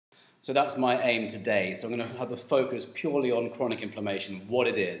So that's my aim today. So I'm going to have the focus purely on chronic inflammation, what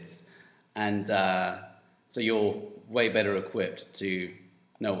it is, and so you're way better equipped to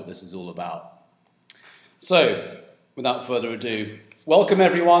know what this is all about. So, without further ado, welcome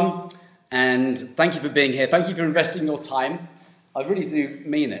everyone, and thank you for being here. Thank you for investing your time. I really do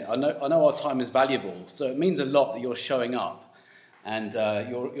mean it. I know our time is valuable, so it means a lot that you're showing up and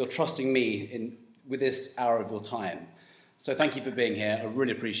you're trusting me with this hour of your time. So thank you for being here. I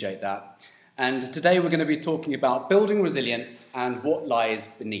really appreciate that. And today we're going to be talking about building resilience and what lies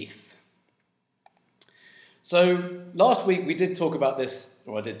beneath. So last week we did talk about this,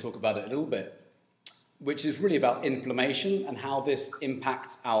 or I did talk about it a little bit, which is really about inflammation and how this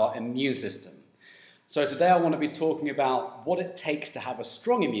impacts our immune system. So today I want to be talking about what it takes to have a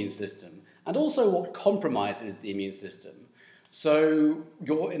strong immune system and also what compromises the immune system. So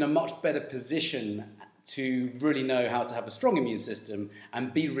you're in a much better position to really know how to have a strong immune system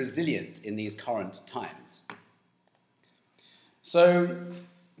and be resilient in these current times. So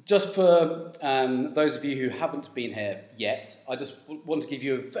just for those of you who haven't been here yet, I just want to give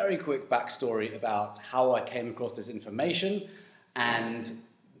you a very quick backstory about how I came across this information. And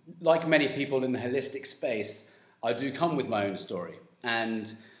like many people in the holistic space, I do come with my own story.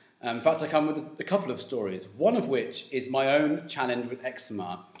 And in fact, I come with a couple of stories, one of which is my own challenge with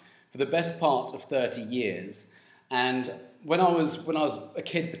eczema for the best part of 30 years. And when I was a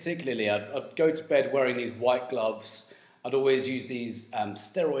kid particularly, I'd go to bed wearing these white gloves. I'd always use these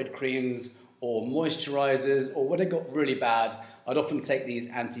steroid creams or moisturizers, or when it got really bad, I'd often take these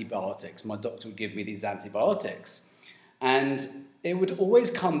antibiotics. My doctor would give me these antibiotics. And it would always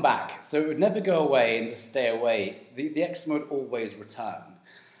come back, so it would never go away and just stay away. The eczema would always return.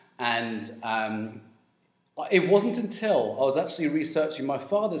 And it wasn't until I was actually researching my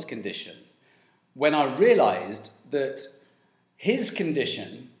father's condition when I realized that his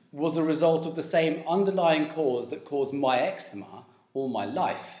condition was a result of the same underlying cause that caused my eczema all my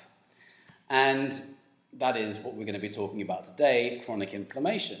life. And that is what we're going to be talking about today, chronic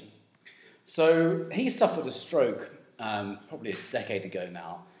inflammation. So he suffered a stroke probably a decade ago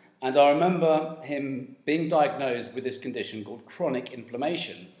now. And I remember him being diagnosed with this condition called chronic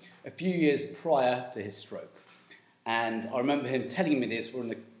inflammation a few years prior to his stroke. And I remember him telling me this. We're in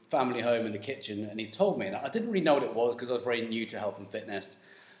the family home in the kitchen, and he told me, and I didn't really know what it was because I was very new to health and fitness,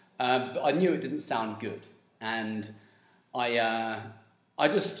 but I knew it didn't sound good. And it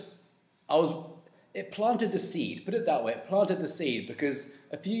planted the seed, put it that way, it planted the seed, because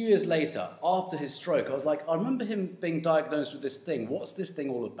a few years later, after his stroke, I was like, I remember him being diagnosed with this thing. What's this thing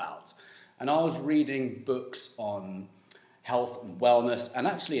all about? And I was reading books on health and wellness, and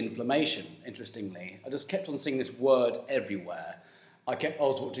actually inflammation, interestingly. I just kept on seeing this word everywhere. I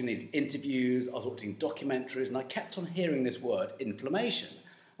was watching these interviews, I was watching documentaries, and I kept on hearing this word, inflammation.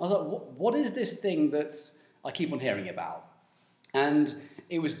 I was like, what is this thing that I keep on hearing about? And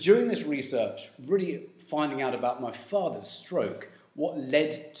it was during this research, really finding out about my father's stroke, what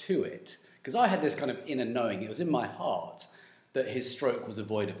led to it. Because I had this kind of inner knowing, it was in my heart that his stroke was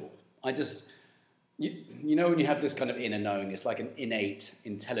avoidable. You know when you have this kind of inner knowing, it's like an innate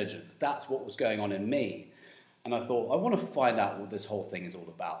intelligence. That's what was going on in me. And I thought, I want to find out what this whole thing is all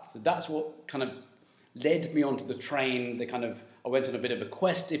about. So that's what kind of led me onto the train. I went on a bit of a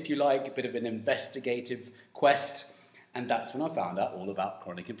quest, if you like, a bit of an investigative quest. And that's when I found out all about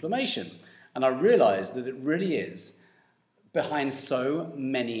chronic inflammation. And I realized that it really is behind so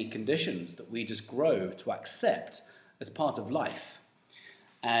many conditions that we just grow to accept as part of life.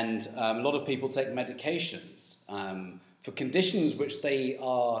 And a lot of people take medications for conditions which they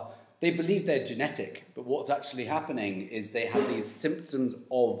believe they're genetic, but what's actually happening is they have these symptoms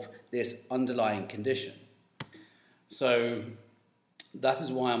of this underlying condition. So that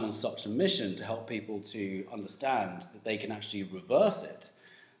is why I'm on such a mission to help people to understand that they can actually reverse it.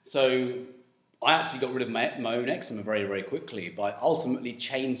 So I actually got rid of my own eczema very, very quickly by ultimately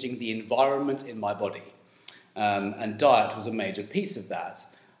changing the environment in my body. And diet was a major piece of that.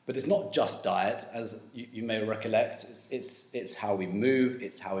 But it's not just diet, as you may recollect. It's how we move,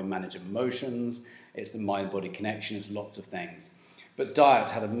 it's how we manage emotions, it's the mind-body connection, it's lots of things. But diet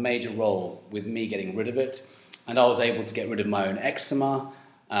had a major role with me getting rid of it, and I was able to get rid of my own eczema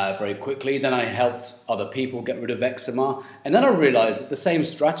very quickly. Then I helped other people get rid of eczema, and then I realized that the same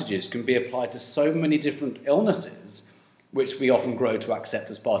strategies can be applied to so many different illnesses, which we often grow to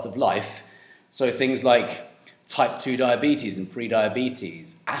accept as part of life. So things like type 2 diabetes and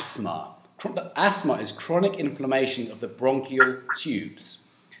pre-diabetes, asthma. Asthma is chronic inflammation of the bronchial tubes.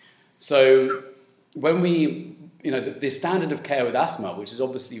 So when the standard of care with asthma, which is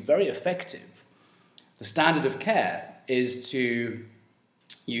obviously very effective, the standard of care is to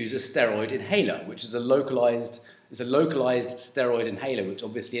use a steroid inhaler, which is a localized steroid inhaler, which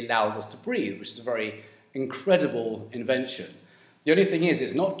obviously allows us to breathe, which is a very incredible invention. The only thing is,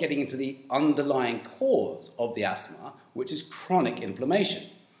 it's not getting into the underlying cause of the asthma, which is chronic inflammation.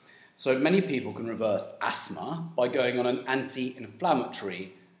 So many people can reverse asthma by going on an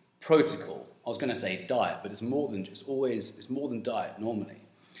anti-inflammatory protocol. I was going to say diet, but it's more than diet normally,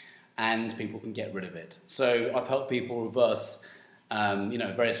 and people can get rid of it. So I've helped people reverse,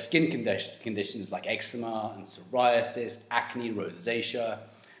 various skin conditions like eczema and psoriasis, acne, rosacea,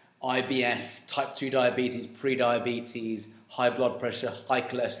 IBS, type 2 diabetes, pre-diabetes, high blood pressure, high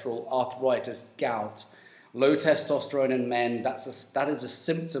cholesterol, arthritis, gout, low testosterone in men. That is a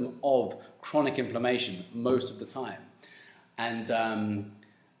symptom of chronic inflammation most of the time. And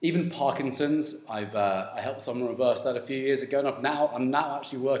even Parkinson's, I helped someone reverse that a few years ago, and I'm now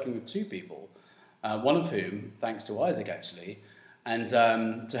actually working with 2 people, one of whom, thanks to Isaac actually, and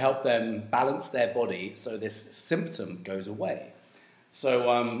to help them balance their body so this symptom goes away.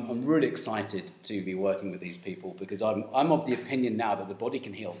 So I'm really excited to be working with these people, because I'm of the opinion now that the body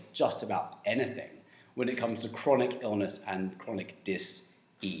can heal just about anything when it comes to chronic illness and chronic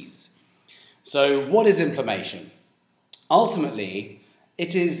dis-ease. So what is inflammation? Ultimately,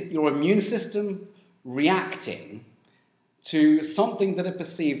 it is your immune system reacting to something that it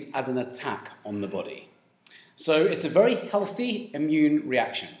perceives as an attack on the body. So it's a very healthy immune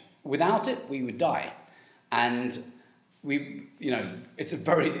reaction. Without it, we would die. And it's a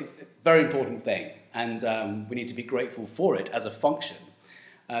very, very important thing, and we need to be grateful for it as a function.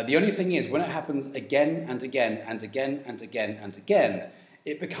 The only thing is, when it happens again and again and again and again and again,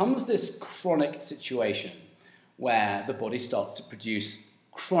 it becomes this chronic situation where the body starts to produce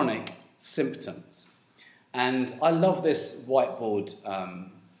chronic symptoms. And I love this whiteboard,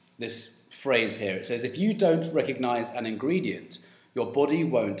 this phrase here. It says, if you don't recognize an ingredient, your body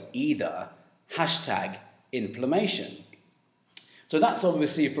won't either. #inflammation. So that's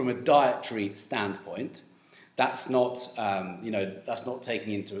obviously from a dietary standpoint. That's not, that's not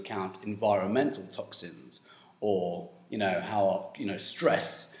taking into account environmental toxins or, how,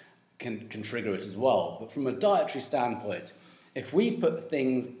 stress can trigger it as well. But from a dietary standpoint, if we put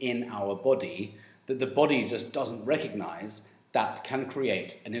things in our body that the body just doesn't recognize, that can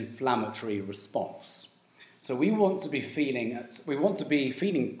create an inflammatory response. So we want to be feeling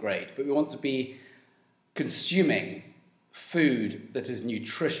great, but we want to be consuming food that is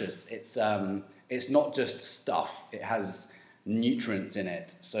nutritious. It's not just stuff, it has nutrients in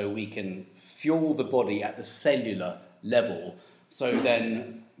it, so we can fuel the body at the cellular level, so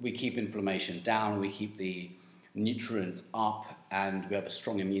then we keep inflammation down, we keep the nutrients up, and we have a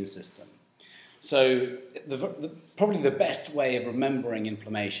strong immune system. So probably the best way of remembering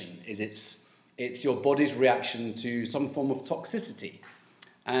inflammation is it's your body's reaction to some form of toxicity.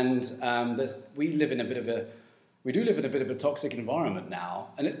 And we do live in a bit of a toxic environment now,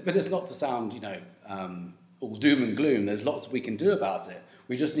 but it's not to sound, all doom and gloom. There's lots we can do about it.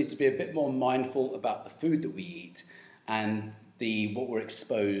 We just need to be a bit more mindful about the food that we eat and what we're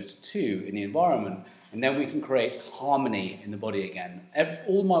exposed to in the environment, and then we can create harmony in the body again.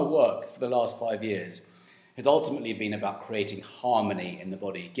 All my work for the last 5 years has ultimately been about creating harmony in the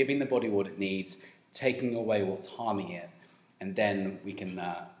body, giving the body what it needs, taking away what's harming it, and then we can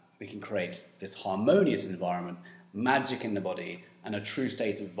create this harmonious environment, magic in the body, and a true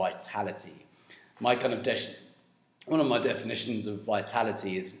state of vitality. One of my definitions of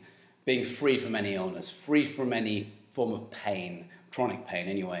vitality is being free from any illness, free from any form of pain, chronic pain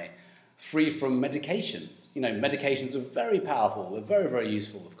anyway, free from medications. Medications are very powerful, they're very, very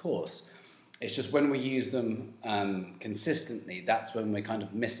useful, of course. It's just when we use them consistently, that's when we're kind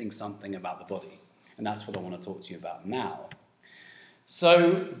of missing something about the body. And that's what I want to talk to you about now.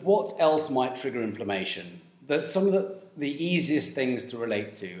 So what else might trigger inflammation? Some of the easiest things to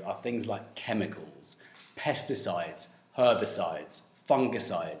relate to are things like chemicals, pesticides, herbicides,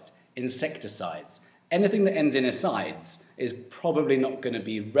 fungicides, insecticides. Anything that ends in "-ides" is probably not going to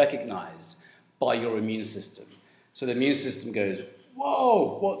be recognized by your immune system. So the immune system goes,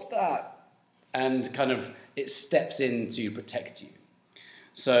 whoa, what's that? And it steps in to protect you.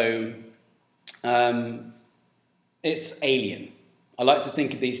 So it's alien. I like to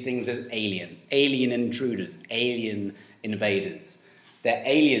think of these things as alien intruders, alien invaders. They're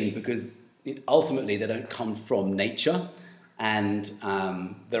alien because ultimately they don't come from nature, and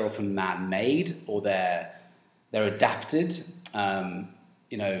they're often man-made, or they're adapted.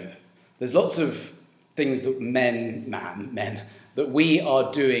 There's lots of things that that we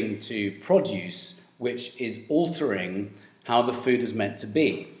are doing to produce, which is altering how the food is meant to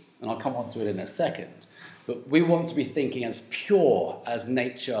be. And I'll come on to it in a second. but we want to be thinking as pure as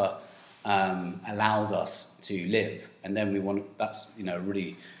nature allows us to live. And then that's a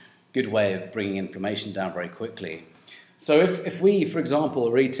really good way of bringing inflammation down very quickly. So if we, for example,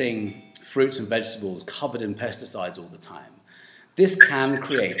 are eating fruits and vegetables covered in pesticides all the time, this can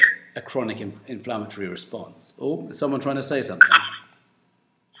create a chronic inflammatory response. Oh, is someone trying to say something?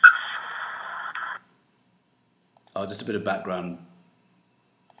 Oh, just a bit of background.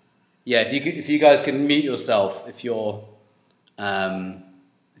 Yeah, if you guys can mute yourself, if you're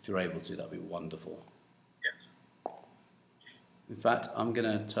able to, that'd be wonderful. Yes. In fact, I'm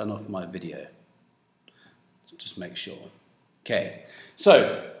going to turn off my video to just make sure. Okay,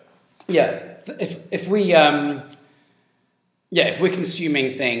 so yeah, if we're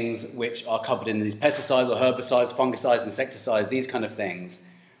consuming things which are covered in these pesticides or herbicides, fungicides, insecticides, these kind of things,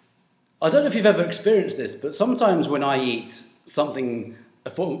 I don't know if you've ever experienced this, but sometimes when I eat something, a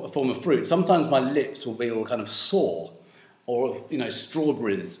form of fruit, sometimes my lips will be all kind of sore. Or,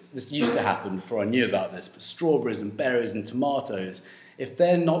 strawberries. This used to happen before I knew about this, but strawberries and berries and tomatoes, if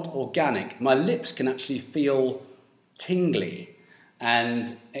they're not organic, my lips can actually feel tingly.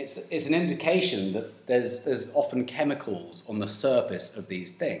 And it's an indication that there's often chemicals on the surface of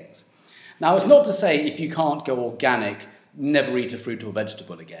these things. Now, it's not to say if you can't go organic, never eat a fruit or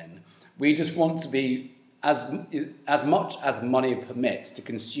vegetable again. We just want to be, as much as money permits, to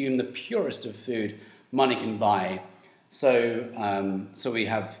consume the purest of food money can buy, so we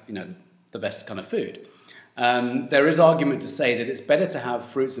have, the best kind of food. There is argument to say that it's better to have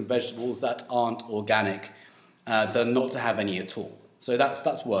fruits and vegetables that aren't organic than not to have any at all. So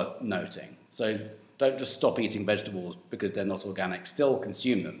that's worth noting. So don't just stop eating vegetables because they're not organic. Still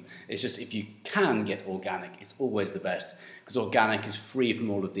consume them. It's just if you can get organic, it's always the best, because organic is free from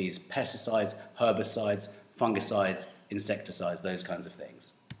all of these pesticides, herbicides, fungicides, insecticides, those kinds of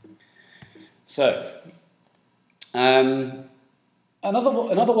things. So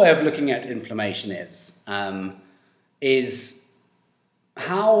another way of looking at inflammation is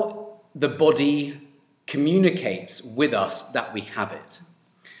how the body communicates with us that we have it.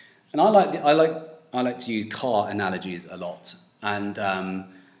 And I like to use car analogies a lot, and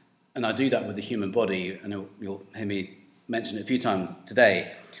I do that with the human body, and you'll hear me mention it a few times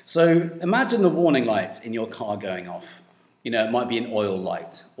today. So imagine the warning lights in your car going off. It might be an oil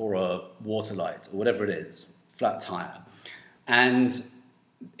light or a water light or whatever it is. Flat tire, and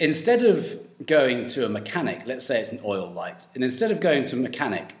instead of going to a mechanic, let's say it's an oil light, and instead of going to a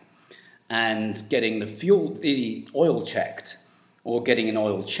mechanic and getting the oil checked or getting an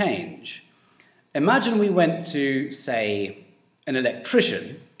oil change, imagine we went to, say, an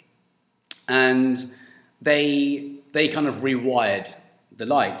electrician, and they kind of rewired the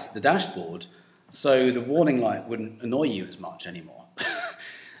light, the dashboard, so the warning light wouldn't annoy you as much anymore.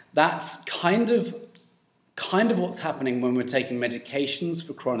 That's kind of what's happening when we're taking medications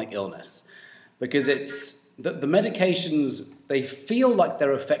for chronic illness, because it's the medications, they feel like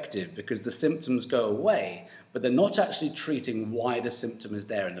they're effective because the symptoms go away, but they're not actually treating why the symptom is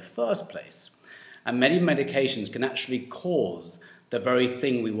there in the first place. And many medications can actually cause the very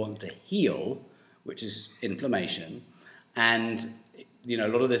thing we want to heal, which is inflammation, and a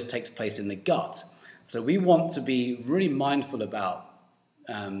lot of this takes place in the gut. So we want to be really mindful about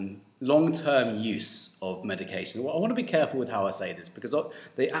long-term use of medication. I want to be careful with how I say this, because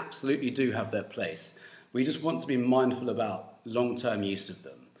they absolutely do have their place. We just want to be mindful about long-term use of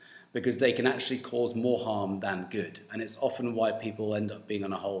them, because they can actually cause more harm than good. And it's often why people end up being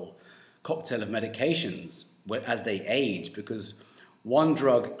on a whole cocktail of medications as they age, because one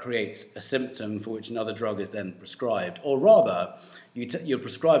drug creates a symptom for which another drug is then prescribed. Or rather, you're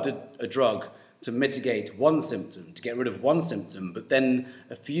prescribed a drug to mitigate one symptom, to get rid of one symptom, but then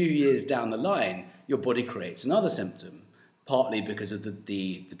a few years down the line, your body creates another symptom, partly because of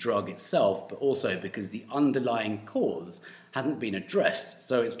the drug itself, but also because the underlying cause hasn't been addressed,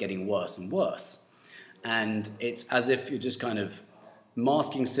 so it's getting worse and worse. And it's as if you're just kind of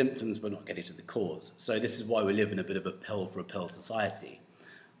masking symptoms but not getting to the cause. So this is why we live in a bit of a pill for a pill society,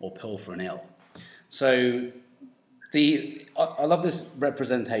 or pill for an ill. So I love this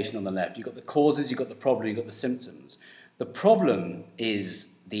representation on the left. You've got the causes, you've got the problem, you've got the symptoms. The problem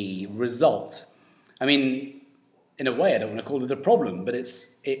is the result. I mean, in a way, I don't want to call it a problem, but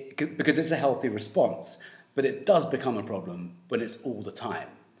because it's a healthy response. But it does become a problem when it's all the time.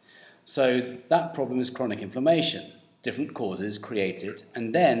 So that problem is chronic inflammation. Different causes create it,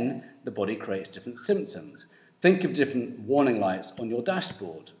 and then the body creates different symptoms. Think of different warning lights on your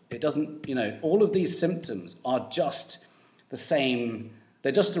dashboard. It doesn't, all of these symptoms are just the same,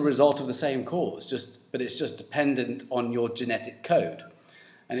 they're just a result of the same cause, but it's just dependent on your genetic code.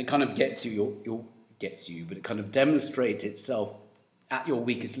 And it kind of gets you gets you, but it kind of demonstrates itself at your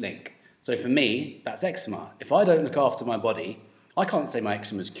weakest link. So for me, that's eczema. If I don't look after my body, I can't say my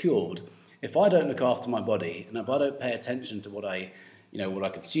eczema is cured. If I don't look after my body, and if I don't pay attention to what I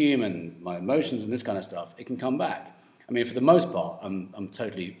consume and my emotions and this kind of stuff, it can come back. I mean, for the most part, I'm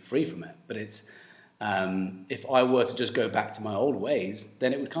totally free from it. But it's if I were to just go back to my old ways,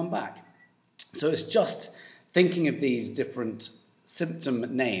 then it would come back. So it's just thinking of these different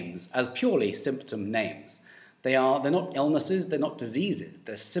symptom names as purely symptom names. They're not illnesses, they're not diseases,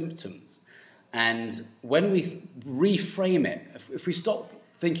 they're symptoms. And when we reframe it, if we stop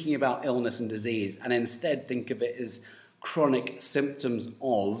thinking about illness and disease and instead think of it as chronic symptoms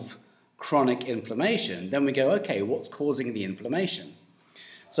of chronic inflammation, then we go, okay, what's causing the inflammation?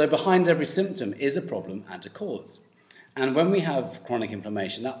 So behind every symptom is a problem and a cause. And when we have chronic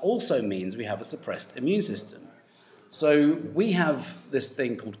inflammation, that also means we have a suppressed immune system. So we have this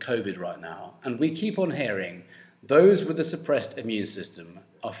thing called COVID right now, and we keep on hearing those with a suppressed immune system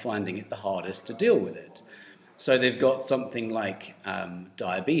are finding it the hardest to deal with it. So they've got something like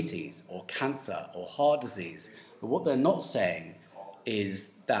diabetes or cancer or heart disease. But what they're not saying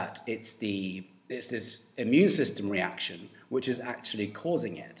is that it's this immune system reaction which is actually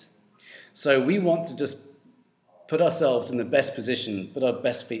causing it. So we want to just put ourselves in the best position, put our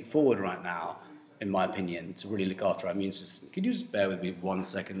best feet forward right now, in my opinion, to really look after our immune system. Could you just bear with me 1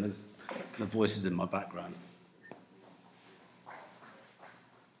 second? There's the voices in my background.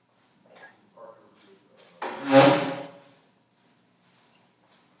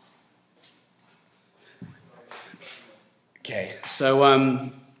 Okay, so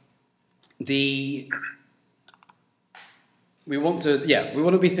we want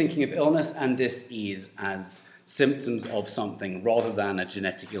to be thinking of illness and dis-ease as symptoms of something rather than a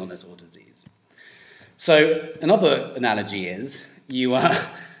genetic illness or disease. So another analogy is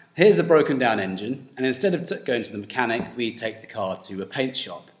here's the broken down engine, and instead of going to the mechanic, we take the car to a paint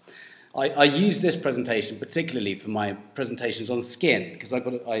shop. I use this presentation particularly for my presentations on skin, because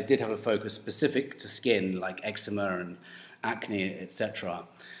I did have a focus specific to skin, like eczema and acne, etc.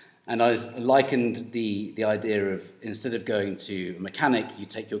 And I likened the idea of, instead of going to a mechanic, you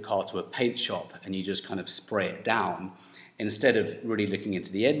take your car to a paint shop and you just kind of spray it down, instead of really looking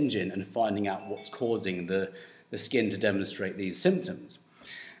into the engine and finding out what's causing the skin to demonstrate these symptoms.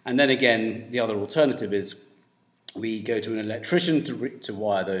 And then again, the other alternative is we go to an electrician to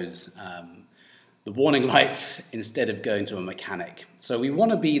wire those the warning lights instead of going to a mechanic. So we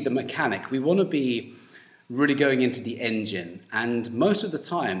want to be the mechanic. We want to be really going into the engine, and most of the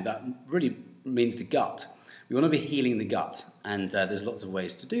time that really means the gut. We want to be healing the gut, and there's lots of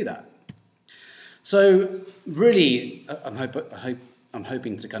ways to do that. So really, I'm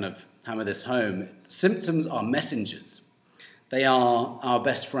hoping to kind of hammer this home. Symptoms are messengers. They are our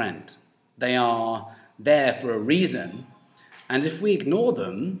best friend. They are there for a reason, and if we ignore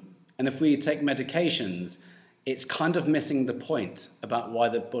them, and if we take medications, it's kind of missing the point about why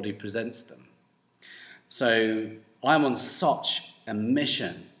the body presents them. So I'm on such a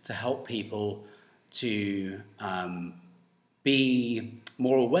mission to help people to be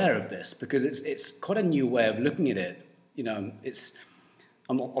more aware of this, because it's quite a new way of looking at it. You know,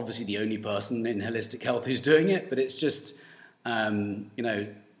 I'm not obviously the only person in holistic health who's doing it, but it's just, we're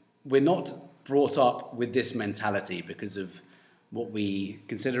not brought up with this mentality because of what we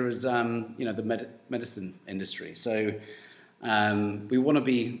consider as, the medicine industry. So we want to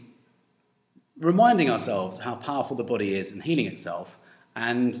be reminding ourselves how powerful the body is in healing itself,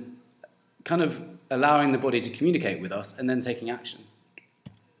 and kind of allowing the body to communicate with us and then taking action.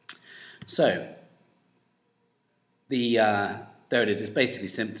 So there it is. It's basically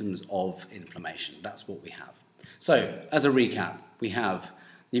symptoms of inflammation. That's what we have. So as a recap, we have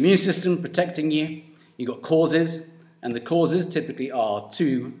the immune system protecting you. You've got causes, and the causes typically are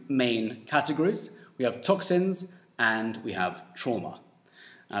two main categories. We have toxins and we have trauma.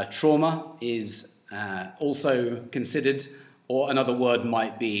 Trauma is also considered, or another word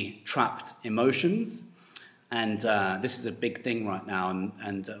might be trapped emotions. And this is a big thing right now,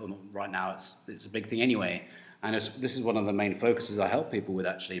 and right now it's a big thing anyway. And this is one of the main focuses I help people with,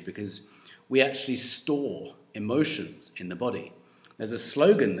 actually, because we actually store emotions in the body. There's a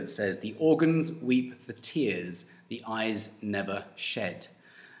slogan that says, "The organs weep the tears, the eyes never shed."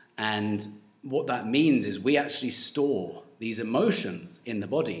 And what that means is we actually store these emotions in the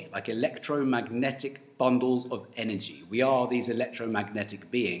body, like electromagnetic bundles of energy. We are these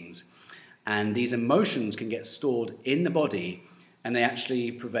electromagnetic beings, and these emotions can get stored in the body, and they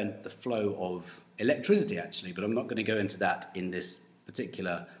actually prevent the flow of electricity, actually, but I'm not going to go into that in this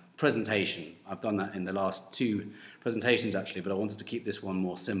particular presentation. I've done that in the last 2 presentations actually, but I wanted to keep this one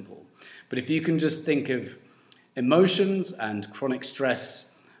more simple. But if you can just think of emotions and chronic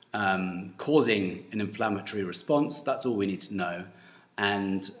stress causing an inflammatory response, that's all we need to know.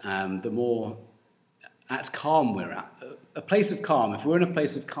 And the more at calm we're at, a place of calm, if we're in a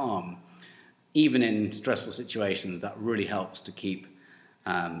place of calm, even in stressful situations, that really helps to keep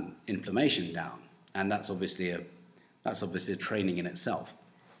inflammation down. And that's obviously a training in itself.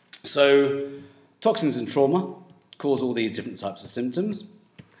 So toxins and trauma cause all these different types of symptoms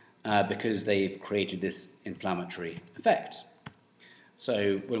because they've created this inflammatory effect.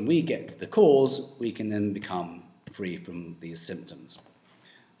 So when we get to the cause, we can then become free from these symptoms.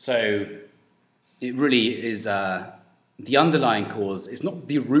 So it really is the underlying cause. It's not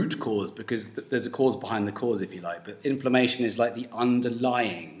the root cause because there's a cause behind the cause, if you like, but inflammation is like the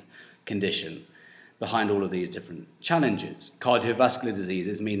underlying condition behind all of these different challenges. Cardiovascular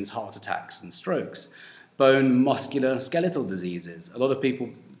diseases means heart attacks and strokes. Bone, muscular, skeletal diseases. A lot of people,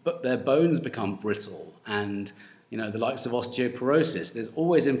 but their bones become brittle, and the likes of osteoporosis. There's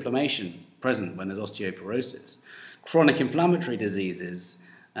always inflammation present when there's osteoporosis. Chronic inflammatory diseases,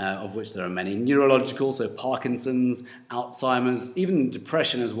 of which there are many. Neurological, so Parkinson's, Alzheimer's, even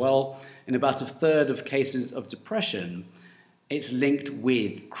depression as well. In about a third of cases of depression, it's linked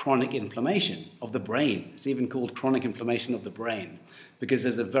with chronic inflammation of the brain. It's even called chronic inflammation of the brain because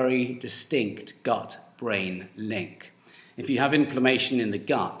there's a very distinct gut-brain link. If you have inflammation in the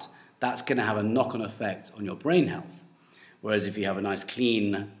gut, that's going to have a knock-on effect on your brain health. Whereas if you have a nice,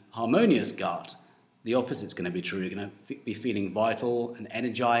 clean, harmonious gut, the opposite's going to be true. You're going to be feeling vital and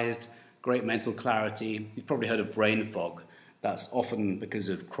energized, great mental clarity. You've probably heard of brain fog. That's often because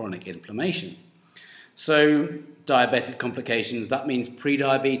of chronic inflammation. So diabetic complications, that means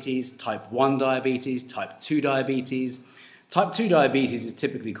pre-diabetes, type 1 diabetes, type 2 diabetes. Type 2 diabetes is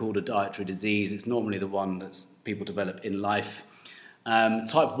typically called a dietary disease. It's normally the one that people develop in life.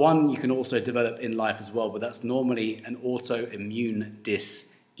 Type 1 you can also develop in life as well, but that's normally an autoimmune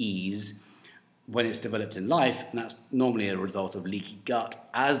dis-ease when it's developed in life, and that's normally a result of leaky gut,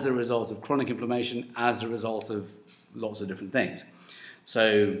 as a result of chronic inflammation, as a result of lots of different things.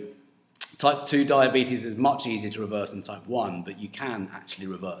 So type 2 diabetes is much easier to reverse than type 1, but you can actually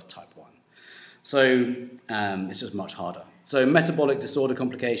reverse type 1. So it's just much harder. So metabolic disorder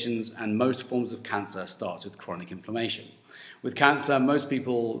complications and most forms of cancer starts with chronic inflammation. With cancer, most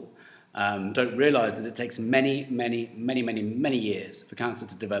people don't realize that it takes many years for cancer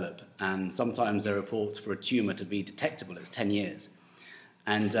to develop, and sometimes there are reports for a tumor to be detectable, it's 10 years.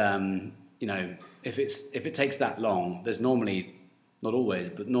 And if it takes that long, there's normally, not always,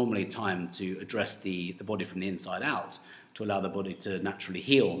 but normally time to address the body from the inside out to allow the body to naturally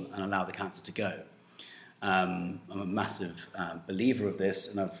heal and allow the cancer to go. I'm a massive believer of this,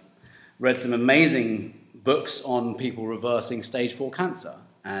 and I've read some amazing books on people reversing stage 4 cancer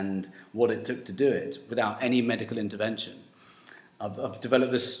and what it took to do it without any medical intervention. I've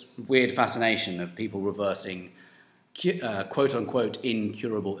developed this weird fascination of people reversing quote-unquote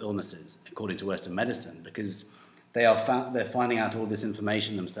incurable illnesses, according to Western medicine, because they're finding out all this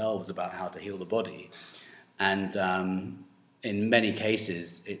information themselves about how to heal the body. And in many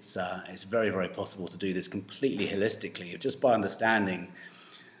cases, it's very, very possible to do this completely holistically, just by understanding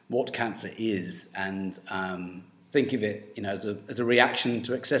what cancer is and think of it as a reaction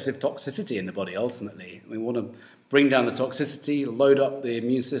to excessive toxicity in the body, ultimately. We want to bring down the toxicity, load up the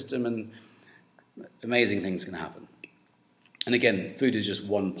immune system, and amazing things can happen. And again, food is just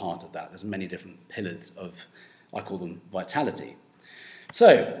one part of that. There's many different pillars of, I call them, vitality.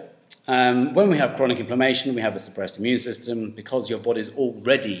 So when we have chronic inflammation, we have a suppressed immune system because your body's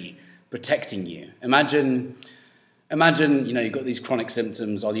already protecting you. Imagine you've got these chronic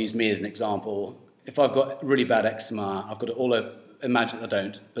symptoms. I'll use me as an example. If I've got really bad eczema, I've got it all over, imagine I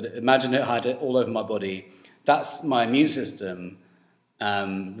don't, but imagine I had it all over my body. That's my immune system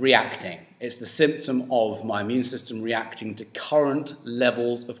reacting. It's the symptom of my immune system reacting to current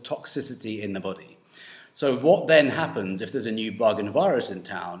levels of toxicity in the body. So what then happens if there's a new bug and virus in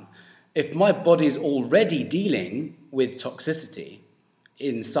town? If my body's already dealing with toxicity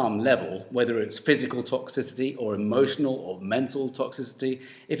in some level, whether it's physical toxicity or emotional or mental toxicity,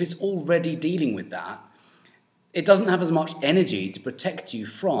 if it's already dealing with that, it doesn't have as much energy to protect you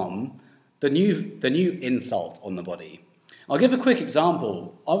from the new insult on the body. I'll give a quick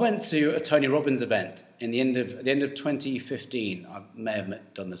example. I went to a Tony Robbins event at the end of 2015. I may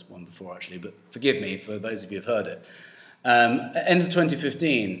have done this one before actually, but forgive me for those of you who've heard it. End of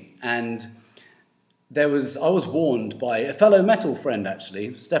 2015, and I was warned by a fellow metal friend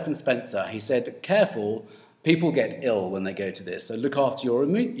actually, Stephen Spencer. He said, careful, people get ill when they go to this, so look after your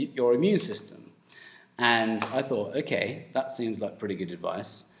immune system. And I thought, okay, that seems like pretty good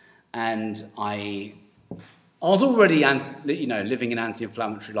advice. And I was already, living an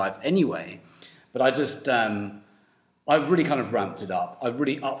anti-inflammatory life anyway, but I really kind of ramped it up. I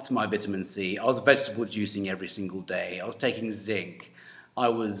really upped my vitamin C. I was vegetable juicing every single day. I was taking zinc. I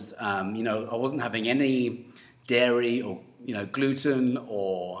was, I wasn't having any dairy or, gluten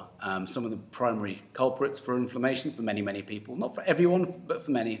or some of the primary culprits for inflammation for many, many people. Not for everyone, but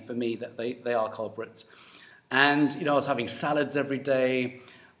for many. For me, that they are culprits. And, I was having salads every day.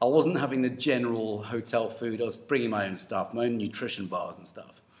 I wasn't having the general hotel food. I was bringing my own stuff, my own nutrition bars and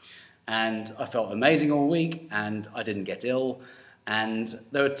stuff. And I felt amazing all week, and I didn't get ill. And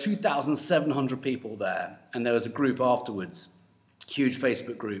there were 2,700 people there, and there was a group afterwards, huge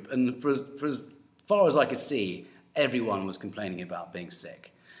Facebook group. And for as far as I could see, everyone was complaining about being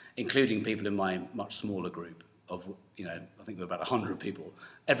sick, including people in my much smaller group of, I think there were about 100 people.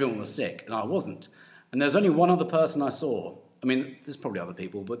 Everyone was sick, and I wasn't. And there's only one other person I saw. I mean, there's probably other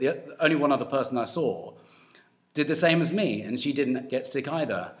people, but the only one other person I saw did the same as me, and she didn't get sick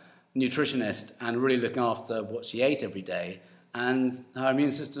either. Nutritionist, and really looking after what she ate every day, and her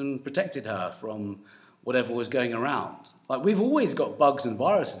immune system protected her from whatever was going around. Like, we've always got bugs and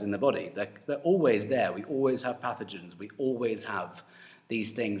viruses in the body. They're always there. We always have pathogens. We always have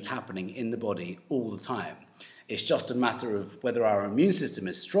these things happening in the body all the time. It's just a matter of whether our immune system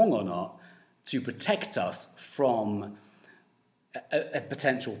is strong or not to protect us from a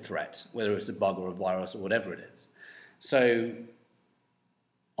potential threat, whether it's a bug or a virus or whatever it is. So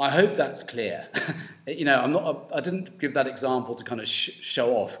I hope that's clear. I didn't give that example to kind of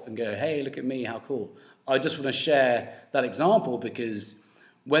show off and go, hey, look at me, how cool. I just want to share that example because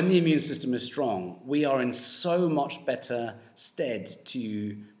when the immune system is strong, we are in so much better stead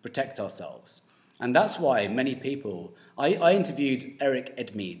to protect ourselves. And that's why many people, I interviewed Eric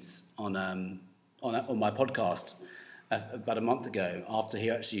Edmeades on my podcast about a month ago after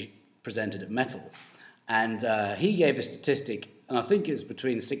he actually presented at Metal. And he gave a statistic, and I think it's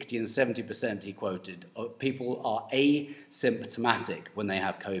between 60 and 70% he quoted, of people are asymptomatic when they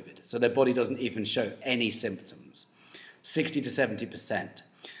have COVID. So their body doesn't even show any symptoms. 60 to 70%.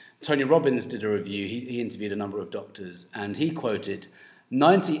 Tony Robbins did a review, he interviewed a number of doctors, and he quoted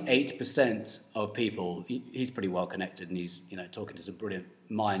 98% of people, he's pretty well connected and he's talking to some brilliant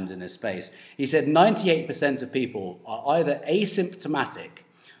minds in this space. He said 98% of people are either asymptomatic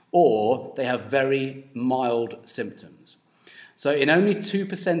or they have very mild symptoms. So in only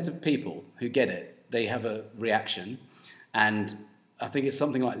 2% of people who get it, they have a reaction, and I think it's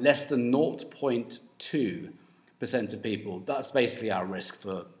something like less than 0.2% of people, that's basically our risk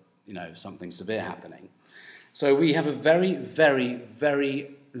for something severe happening. So we have a very, very,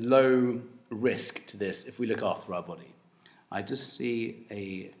 very low risk to this if we look after our body. I just see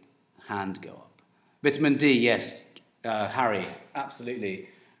a hand go up. Vitamin D, yes, Harry, absolutely.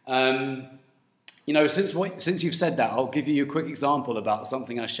 Since you've said that, I'll give you a quick example about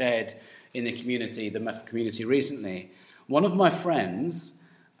something I shared in the community, the metal community recently. One of my friends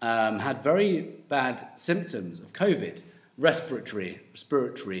had very bad symptoms of COVID, respiratory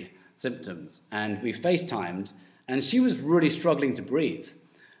symptoms, and we FaceTimed, and she was really struggling to breathe.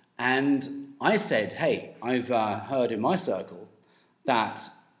 And I said, hey, I've heard in my circle that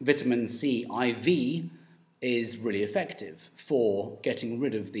vitamin C IV is really effective for getting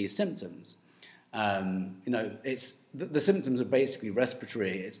rid of these symptoms. The symptoms are basically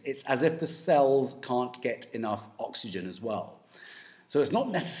respiratory. It's as if the cells can't get enough oxygen as well. So it's not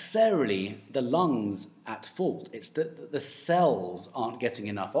necessarily the lungs at fault. It's that the cells aren't getting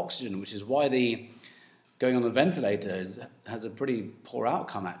enough oxygen, which is why going on the ventilator has a pretty poor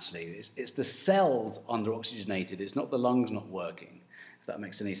outcome, actually. It's the cells under-oxygenated. It's not the lungs not working, if that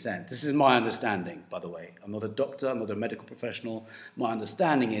makes any sense. This is my understanding, by the way. I'm not a doctor. I'm not a medical professional. My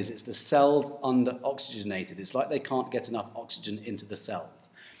understanding is it's the cells under-oxygenated. It's like they can't get enough oxygen into the cells.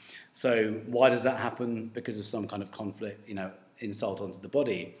 So why does that happen? Because of some kind of conflict, insult onto the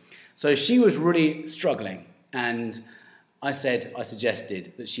body. So she was really struggling, and I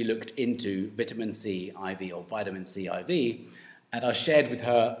suggested that she looked into vitamin C IV or vitamin C IV, and I shared with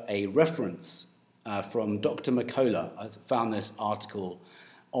her a reference from Dr. McCullough. I found this article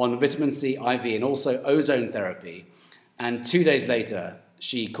on vitamin C IV and also ozone therapy, and 2 days later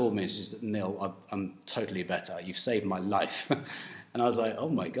she called me and she said, Neil, I'm totally better. You've saved my life. And I was like, oh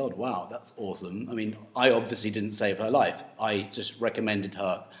my God, wow, that's awesome. I mean, I obviously didn't save her life. I just recommended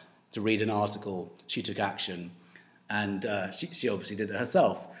her to read an article. She took action, and she obviously did it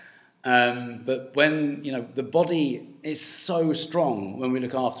herself. But when, the body is so strong when we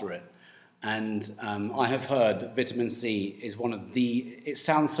look after it. And I have heard that vitamin C is one of it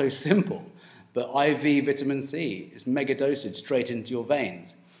sounds so simple, but IV vitamin C is mega dosage straight into your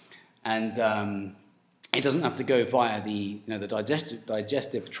veins. And it doesn't have to go via the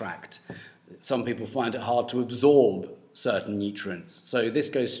digestive tract. Some people find it hard to absorb certain nutrients. So this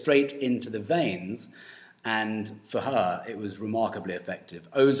goes straight into the veins, and for her, it was remarkably effective.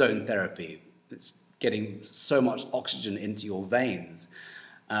 Ozone therapy, it's getting so much oxygen into your veins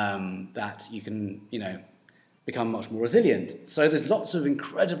that you can, become much more resilient. So there's lots of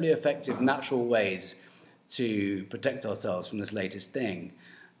incredibly effective natural ways to protect ourselves from this latest thing.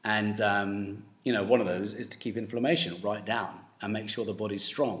 And, one of those is to keep inflammation right down and make sure the body's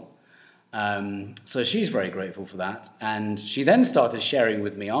strong. So she's very grateful for that. And she then started sharing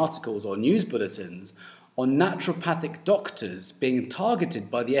with me articles or news bulletins on naturopathic doctors being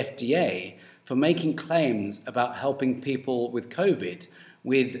targeted by the FDA for making claims about helping people with COVID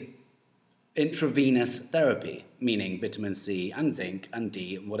with intravenous therapy, meaning vitamin C and zinc and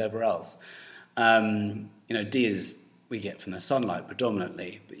D and whatever else. D is we get from the sunlight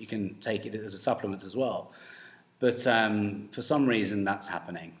predominantly, but you can take it as a supplement as well. But for some reason, that's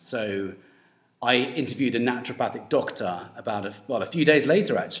happening. So I interviewed a naturopathic doctor about a few days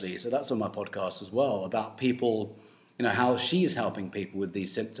later, actually. So that's on my podcast as well, about people, how she's helping people with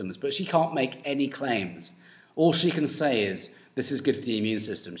these symptoms. But she can't make any claims. All she can say is, this is good for the immune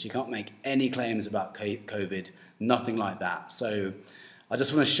system. She can't make any claims about COVID, nothing like that. So I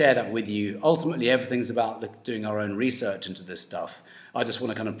just want to share that with you. Ultimately, everything's about doing our own research into this stuff. I just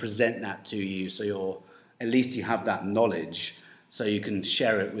want to kind of present that to you so at least you have that knowledge so you can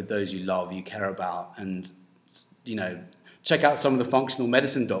share it with those you love, you care about, and, check out some of the functional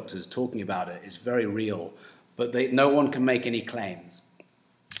medicine doctors talking about it. It's very real, but no one can make any claims.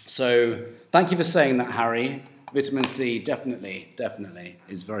 So thank you for saying that, Harry. Vitamin C definitely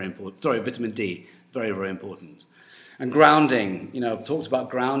is very important. Sorry, vitamin D, very, very important. And grounding, I've talked about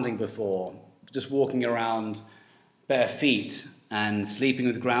grounding before, just walking around bare feet and sleeping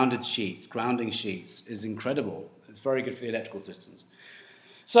with grounding sheets is incredible. It's very good for the electrical systems.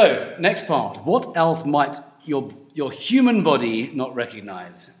 So, next part, what else might your human body not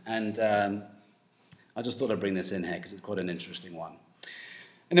recognize? And I just thought I'd bring this in here because it's quite an interesting one.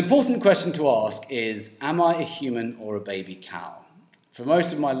 An important question to ask is, am I a human or a baby cow? For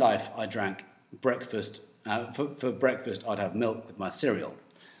most of my life, I drank breakfast. For breakfast, I'd have milk with my cereal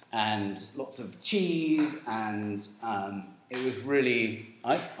and lots of cheese, and it was really,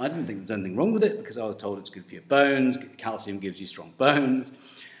 I didn't think there's anything wrong with it because I was told it's good for your bones, calcium gives you strong bones.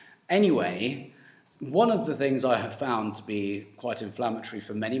 Anyway, one of the things I have found to be quite inflammatory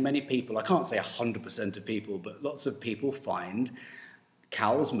for many, many people, I can't say 100% of people, but lots of people find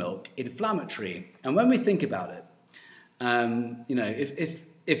cow's milk inflammatory. And when we think about it,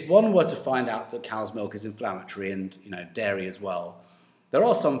 if one were to find out that cow's milk is inflammatory and dairy as well, there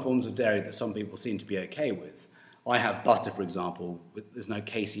are some forms of dairy that some people seem to be okay with. I have butter, for example, there's no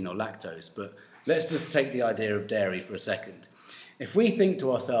casein or lactose, but let's just take the idea of dairy for a second. If we think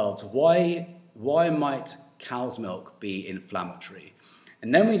to ourselves, why might cow's milk be inflammatory?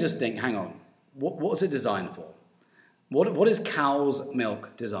 And then we just think, hang on, what's it designed for? What is cow's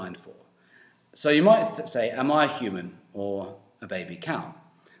milk designed for? So you might say, am I a human or a baby cow?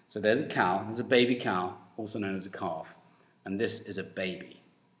 So there's a cow, there's a baby cow, also known as a calf, and this is a baby.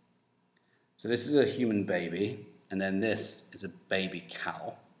 So this is a human baby, and then this is a baby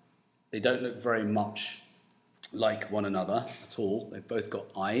cow. They don't look very much like one another at all. They've both got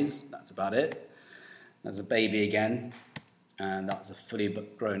eyes, that's about it. There's a baby again, and that's a fully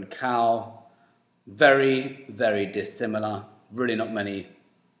grown cow. Very, very dissimilar, really not many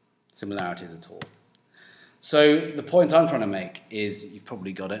similarities at all. So the point I'm trying to make is, you've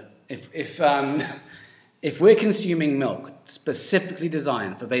probably got it, if we're consuming milk specifically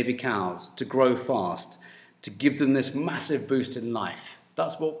designed for baby cows to grow fast, to give them this massive boost in life,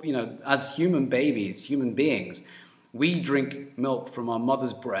 that's what, as human babies, human beings, we drink milk from our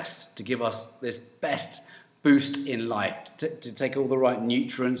mother's breast to give us this best boost in life, to take all the right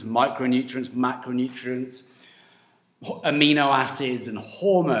nutrients, micronutrients, macronutrients, amino acids and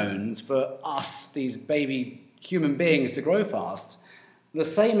hormones for us, these baby human beings, to grow fast. The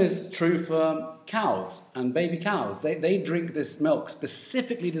same is true for cows and baby cows. They drink this milk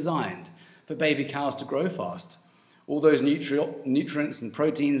specifically designed for baby cows to grow fast. All those nutrients and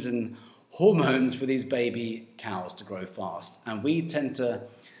proteins and hormones for these baby cows to grow fast. And we tend to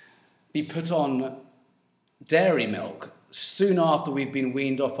be put on dairy milk soon after we've been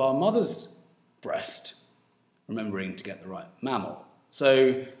weaned off our mother's breast, remembering to get the right mammal.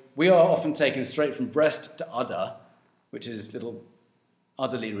 So we are often taken straight from breast to udder, which is little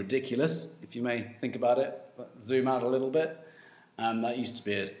utterly ridiculous, if you may think about it. Zoom out a little bit. That used to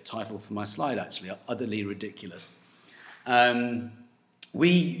be a title for my slide, actually, utterly ridiculous.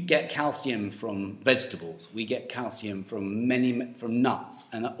 We get calcium from vegetables. We get calcium from nuts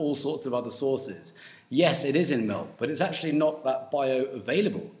and all sorts of other sources. Yes, it is in milk, but it's actually not that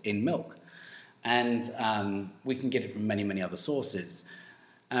bioavailable in milk. And we can get it from many, many other sources.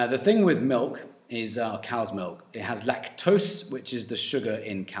 The thing with milk is cow's milk. It has lactose, which is the sugar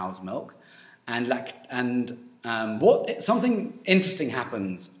in cow's milk. Something interesting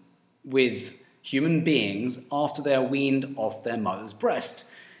happens with human beings after they are weaned off their mother's breast.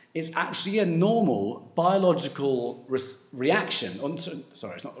 It's actually a normal biological reaction.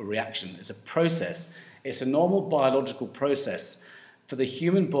 Sorry, it's not a reaction, it's a process. It's a normal biological process for the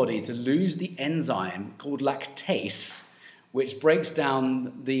human body to lose the enzyme called lactase, which breaks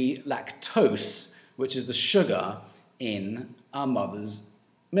down the lactose, which is the sugar in our mother's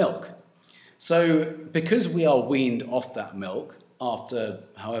milk. So because we are weaned off that milk, after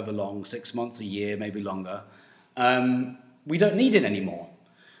however long, 6 months, a year, maybe longer, we don't need it anymore.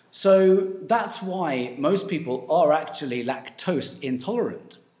 So that's why most people are actually lactose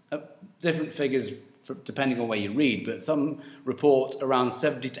intolerant. Different figures depending on where you read, but some report around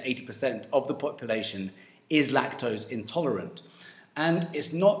 70 to 80% of the population is lactose intolerant. And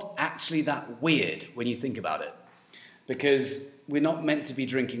it's not actually that weird when you think about it, because we're not meant to be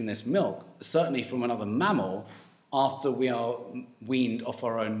drinking this milk, certainly from another mammal, after we are weaned off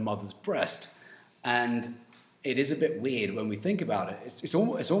our own mother's breast. And it is a bit weird when we think about it.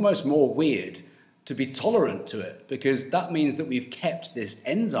 It's almost more weird to be tolerant to it, because that means that we've kept this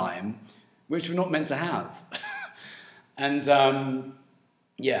enzyme which we're not meant to have. And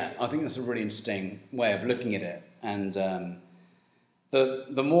yeah, I think that's a really interesting way of looking at it. And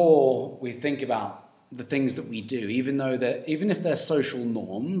the more we think about the things that we do, even if they're social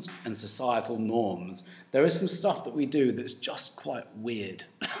norms and societal norms, there is some stuff that we do that's just quite weird.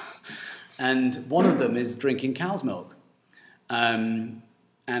 And one of them is drinking cow's milk. And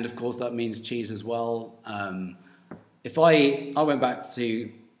of course that means cheese as well. If I went back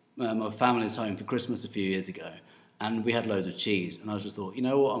to my family's home for Christmas a few years ago, and we had loads of cheese, and I just thought, you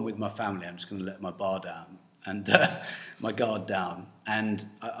know what, I'm with my family, I'm just going to let my bar down and my guard down. And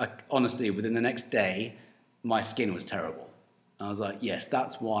I honestly, within the next day, my skin was terrible. And I was like, yes,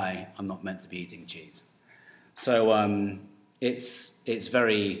 that's why I'm not meant to be eating cheese. So it's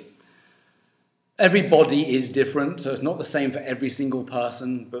very, every body is different, so it's not the same for every single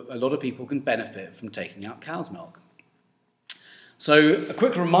person, but a lot of people can benefit from taking out cow's milk. So a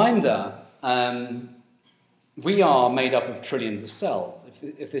quick reminder, we are made up of trillions of cells.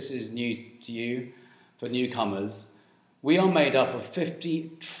 If this is new to you, for newcomers, we are made up of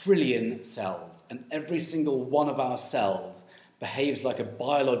 50 trillion cells, and every single one of our cells behaves like a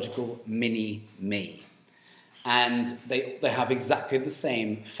biological mini-me. And they have exactly the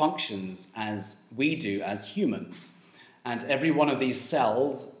same functions as we do as humans. And every one of these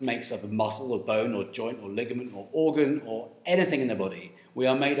cells makes up a muscle or bone or joint or ligament or organ or anything in the body. We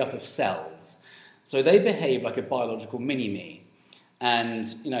are made up of cells. So they behave like a biological mini-me. And,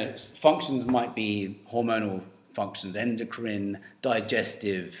 you know, functions might be hormonal functions, endocrine,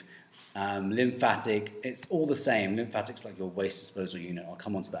 digestive, lymphatic. It's all the same. Lymphatic's like your waste disposal unit. I'll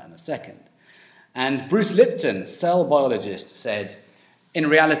come on to that in a second. And Bruce Lipton, cell biologist, said, in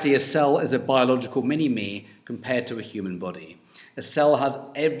reality, a cell is a biological mini-me compared to a human body. A cell has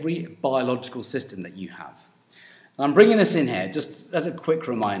every biological system that you have. And I'm bringing this in here just as a quick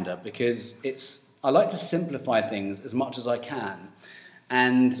reminder, because I like to simplify things as much as I can.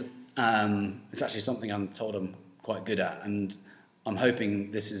 And it's actually something I'm told I'm quite good at, and I'm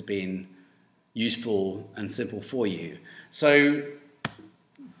hoping this has been useful and simple for you. So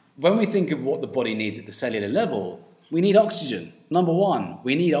when we think of what the body needs at the cellular level, we need oxygen. Number one,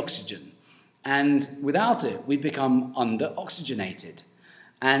 we need oxygen. And without it, we become under-oxygenated.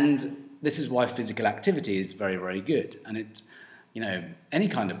 And this is why physical activity is very, very good. And it, you know, any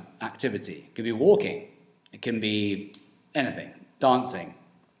kind of activity. It could be walking. It can be anything. Dancing,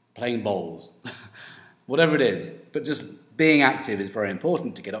 playing bowls, whatever it is. But just being active is very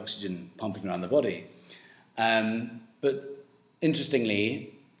important to get oxygen pumping around the body. But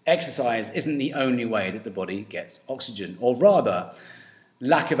interestingly, exercise isn't the only way that the body gets oxygen, or rather,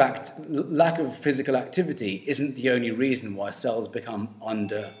 lack of physical activity isn't the only reason why cells become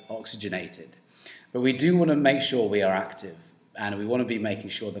under-oxygenated. But we do want to make sure we are active, and we want to be making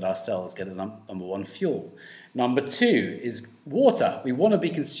sure that our cells get a number one, fuel. Number two is water. We want to be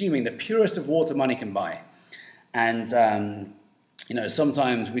consuming the purest of water money can buy. And, you know,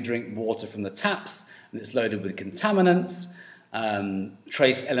 sometimes we drink water from the taps, and it's loaded with contaminants.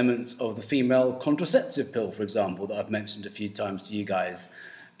 trace elements of the female contraceptive pill, for example, that I've mentioned a few times to you guys,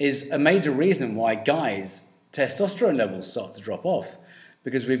 is a major reason why guys' testosterone levels start to drop off,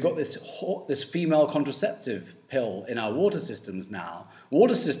 because we've got this female contraceptive pill in our water systems now.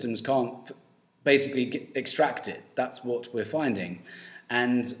 Water systems can't basically extract it. That's what we're finding.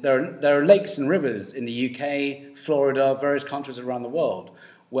 And there are lakes and rivers in the UK, Florida, various countries around the world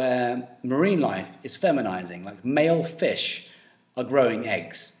where marine life is feminizing, like male fish are growing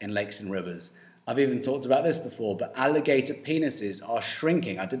eggs in lakes and rivers. I've even talked about this before, but alligator penises are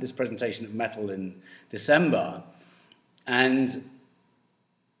shrinking. I did this presentation at Metal in December, and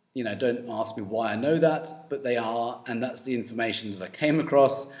don't ask me why I know that, but they are, and that's the information that I came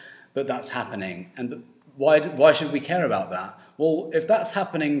across, but that's happening. And why should we care about that? Well, if that's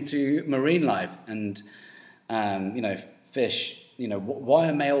happening to marine life and, fish, why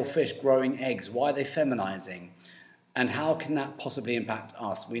are male fish growing eggs? Why are they feminizing? And how can that possibly impact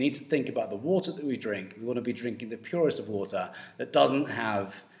us? We need to think about the water that we drink. We want to be drinking the purest of water that doesn't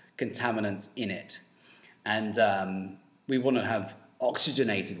have contaminants in it. And we want to have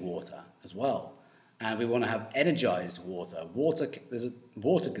oxygenated water as well. And we want to have energized water.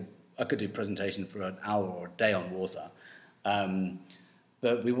 I could do a presentation for an hour or a day on water.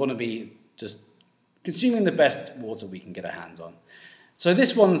 But we want to be just consuming the best water we can get our hands on. So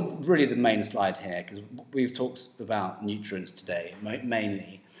this one's really the main slide here, because we've talked about nutrients today,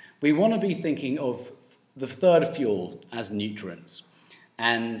 mainly. We want to be thinking of the third fuel as nutrients.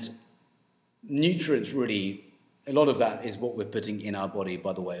 And nutrients really, a lot of that is what we're putting in our body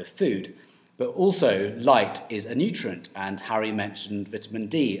by the way of food. But also light is a nutrient, and Harry mentioned vitamin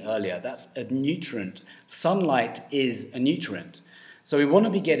D earlier. That's a nutrient. Sunlight is a nutrient. So we want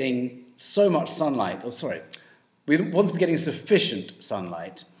to be getting so much sunlight, we want to be getting sufficient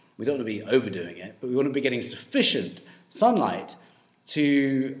sunlight. We don't want to be overdoing it, but we want to be getting sufficient sunlight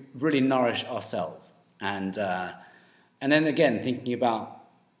to really nourish our cells. And then again, thinking about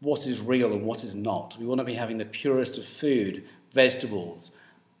what is real and what is not. We want to be having the purest of food, vegetables,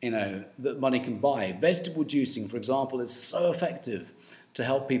 that money can buy. Vegetable juicing, for example, is so effective to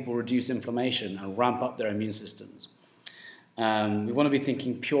help people reduce inflammation and ramp up their immune systems. We want to be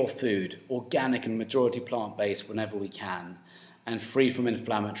thinking pure food, organic and majority plant-based whenever we can, and free from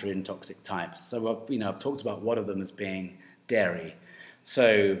inflammatory and toxic types. So I've talked about one of them as being dairy.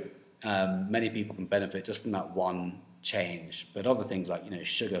 So many people can benefit just from that one change. But other things like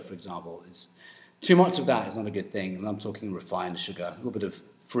sugar, for example, is too much of that is not a good thing. And I'm talking refined sugar. A little bit of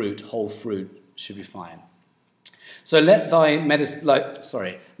fruit, whole fruit, should be fine. So let thy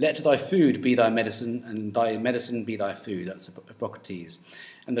food be thy medicine, and thy medicine be thy food. That's Hippocrates.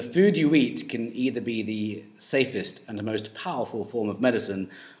 And the food you eat can either be the safest and the most powerful form of medicine,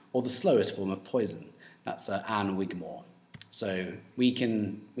 or the slowest form of poison. That's Anne Wigmore. So we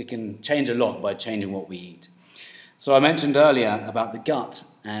can change a lot by changing what we eat. So I mentioned earlier about the gut,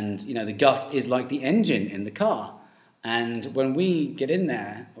 and the gut is like the engine in the car. And when we get in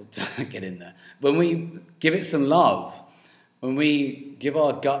there, when we give it some love, when we give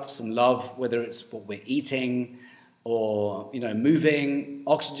our gut some love, whether it's what we're eating or, moving,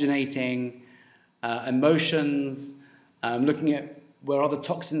 oxygenating, emotions, looking at where other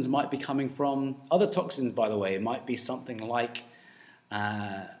toxins might be coming from. Other toxins, by the way, might be something like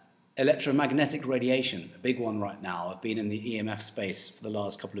electromagnetic radiation, a big one right now. I've been in the EMF space for the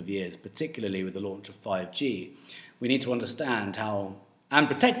last couple of years, particularly with the launch of 5G. We need to understand how and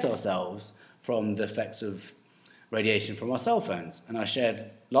protect ourselves from the effects of radiation from our cell phones. And I shared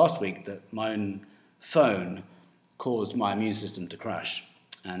last week that my own phone caused my immune system to crash.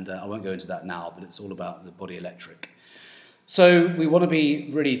 And I won't go into that now, but it's all about the body electric. So we want to be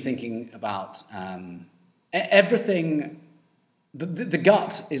really thinking about everything. The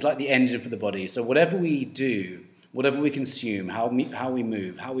gut is like the engine for the body. So whatever we do, whatever we consume, how we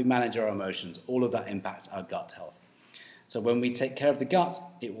move, how we manage our emotions, all of that impacts our gut health. So when we take care of the gut,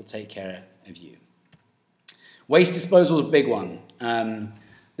 it will take care of you. Waste disposal is a big one.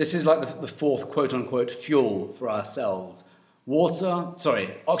 This is like the fourth quote-unquote fuel for our cells.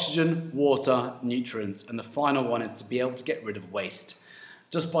 Oxygen, water, nutrients, and the final one is to be able to get rid of waste.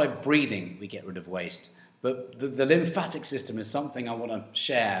 Just by breathing, we get rid of waste. But the lymphatic system is something I want to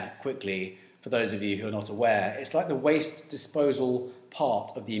share quickly for those of you who are not aware. It's like the waste disposal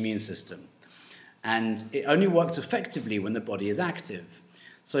part of the immune system. And it only works effectively when the body is active.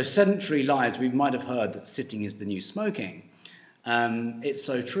 So sedentary lives, we might have heard that sitting is the new smoking. It's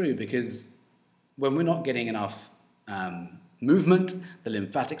so true, because when we're not getting enough movement, the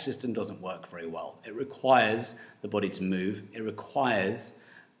lymphatic system doesn't work very well. It requires the body to move. It requires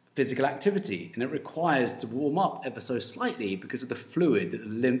physical activity, and it requires to warm up ever so slightly because of the fluid that the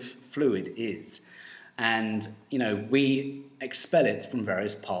lymph fluid is. And, you know, we expel it from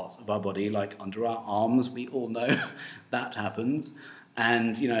various parts of our body, like under our arms, we all know that happens.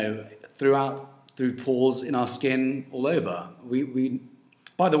 And, you know, through pores in our skin, all over.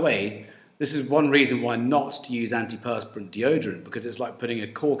 By the way, this is one reason why not to use antiperspirant deodorant, because it's like putting a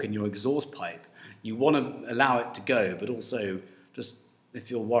cork in your exhaust pipe. You want to allow it to go, but also just, if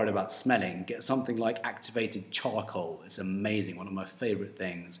you're worried about smelling, get something like activated charcoal. It's amazing, one of my favorite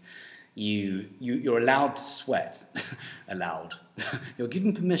things. You're allowed to sweat. Allowed. You're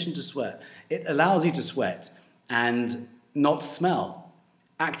given permission to sweat. It allows you to sweat and not smell.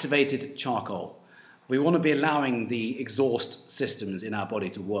 Activated charcoal. We want to be allowing the exhaust systems in our body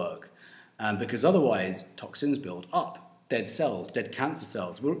to work, because otherwise toxins build up. Dead cells, dead cancer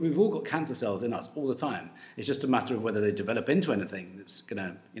cells. We've all got cancer cells in us all the time. It's just a matter of whether they develop into anything that's going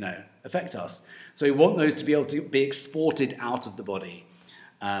to, you know, affect us. So we want those to be able to be exported out of the body.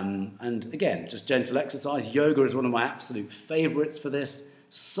 And again, just gentle exercise. Yoga is one of my absolute favorites for this.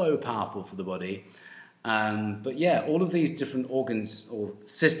 So powerful for the body. But yeah, all of these different organs or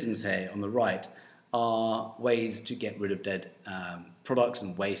systems here on the right are ways to get rid of dead products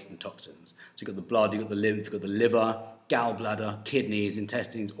and waste and toxins. So you've got the blood, you've got the lymph, you've got the liver, gallbladder, kidneys,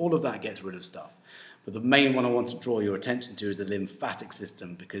 intestines, all of that gets rid of stuff. But the main one I want to draw your attention to is the lymphatic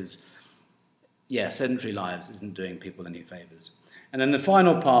system, because, yeah, sedentary lives isn't doing people any favours. And then the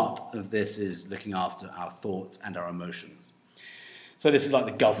final part of this is looking after our thoughts and our emotions. So this is like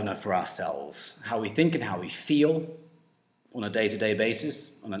the governor for our cells. How we think and how we feel on a day-to-day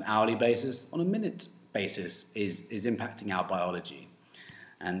basis, on an hourly basis, on a minute basis is impacting our biology.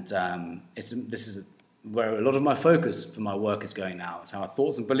 And this is where a lot of my focus for my work is going now. It's how our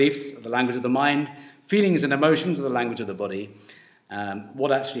thoughts and beliefs are the language of the mind, feelings and emotions are the language of the body.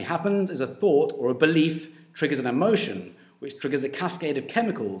 What actually happens is a thought or a belief triggers an emotion, which triggers a cascade of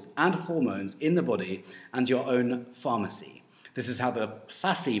chemicals and hormones in the body and your own pharmacy. This is how the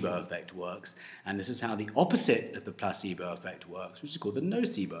placebo effect works, and this is how the opposite of the placebo effect works, which is called the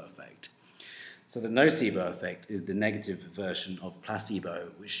nocebo effect. So the nocebo effect is the negative version of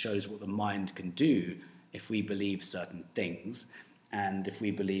placebo, which shows what the mind can do if we believe certain things. And if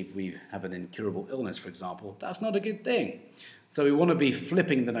we believe we have an incurable illness, for example, that's not a good thing. So we want to be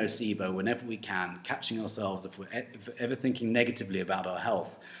flipping the nocebo whenever we can, catching ourselves if we're ever thinking negatively about our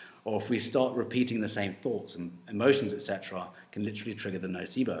health, or if we start repeating the same thoughts and emotions, etc., can literally trigger the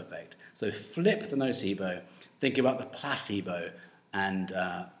nocebo effect. So flip the nocebo, think about the placebo, and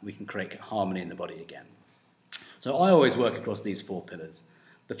we can create harmony in the body again. So I always work across these four pillars: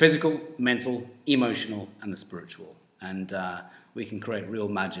 the physical, mental, emotional, and the spiritual. And we can create real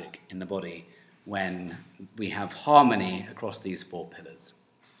magic in the body when we have harmony across these four pillars.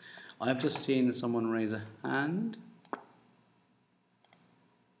 I've just seen someone raise a hand.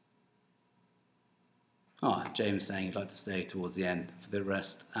 Oh, James saying he'd like to stay towards the end for the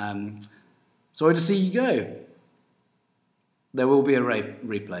rest. Sorry to see you go. There will be a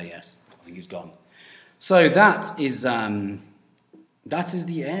replay, yes. I think he's gone. So that is the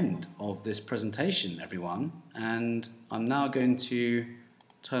end of this presentation, everyone. And I'm now going to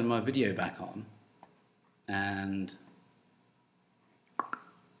turn my video back on and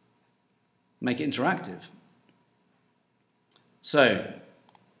make it interactive. So,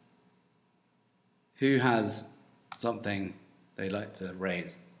 who has something they'd like to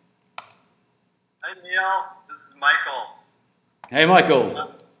raise? Hi Neil, this is Michael. Hey Michael.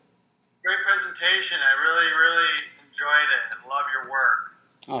 Great presentation. I really enjoyed it and love your work.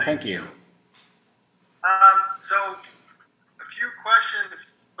 Oh, thank you. So, a few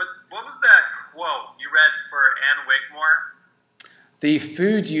questions, but what was that quote you read for Anne Wigmore? The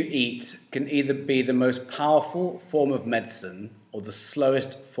food you eat can either be the most powerful form of medicine or the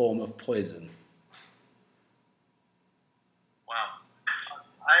slowest form of poison. Wow.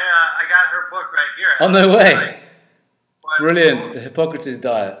 I got her book right here. Oh, no way. Brilliant. The Hippocrates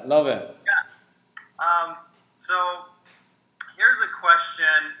diet. Love it. Yeah. So here's a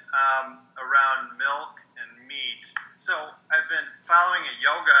question around milk and meat. So I've been following a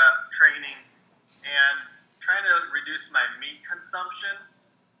yoga training and trying to reduce my meat consumption.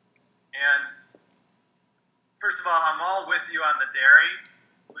 And first of all, I'm all with you on the dairy.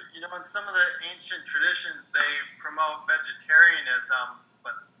 But, you know, in some of the ancient traditions, they promote vegetarianism,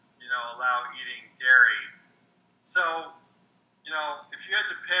 but, you know, allow eating dairy. So, you know, if you had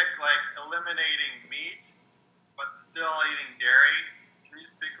to pick, like, eliminating meat, but still eating dairy, can you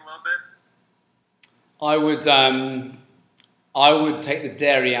speak a little bit? I would take the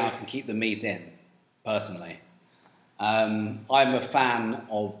dairy out and keep the meat in, personally. I'm a fan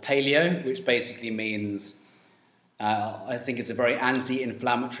of paleo, which basically means I think it's a very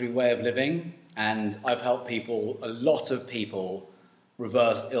anti-inflammatory way of living, and I've helped people, a lot of people,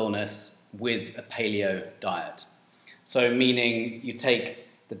 reverse illness with a paleo diet. So meaning you take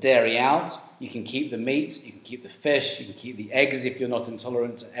the dairy out, you can keep the meat, you can keep the fish, you can keep the eggs if you're not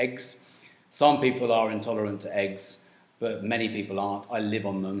intolerant to eggs. Some people are intolerant to eggs, but many people aren't. I live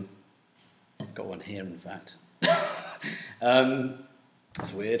on them. I've got one here, in fact.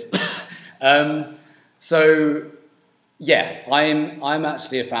 That's weird. So, yeah, I'm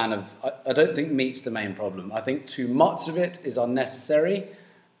actually a fan of. I don't think meat's the main problem. I think too much of it is unnecessary.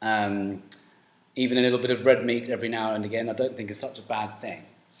 Even a little bit of red meat every now and again, I don't think is such a bad thing.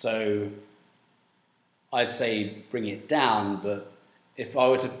 So, I'd say bring it down. But if I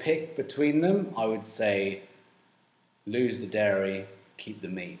were to pick between them, I would say lose the dairy, keep the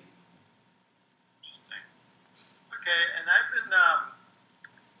meat. Okay, and I've been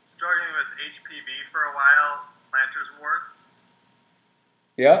struggling with HPV for a while, plantar's warts.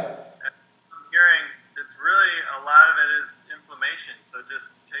 Yeah? And I'm hearing it's really, a lot of it is inflammation, so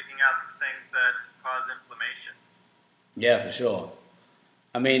just taking out the things that cause inflammation. Yeah, for sure.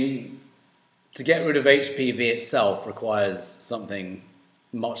 I mean, to get rid of HPV itself requires something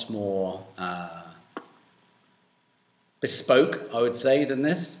much more bespoke, I would say, than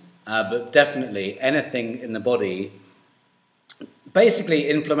this. But definitely anything in the body, basically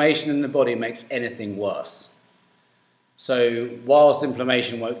inflammation in the body makes anything worse. So whilst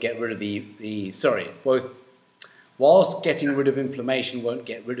inflammation won't get rid of whilst getting rid of inflammation won't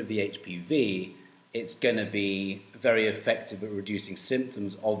get rid of the HPV, it's going to be very effective at reducing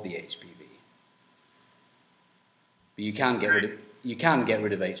symptoms of the HPV. But you can get rid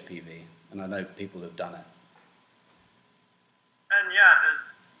of HPV, and I know people have done it. And yeah,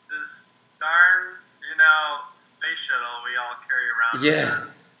 this darn, space shuttle we all carry around with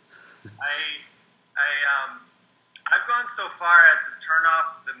us. I've gone so far as to turn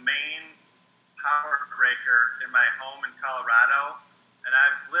off the main power breaker in my home in Colorado, and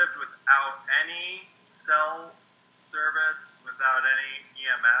I've lived without any cell service, without any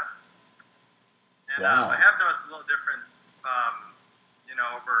EMFs. And Wow. I have noticed a little difference,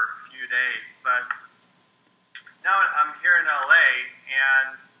 over a few days. But now I'm here in LA,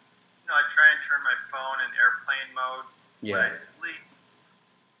 and I try and turn my phone in airplane mode when I sleep,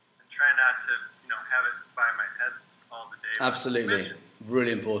 and try not to, have it by my head all the day. Absolutely,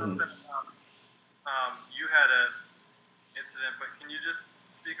 really important. You had an incident, but can you just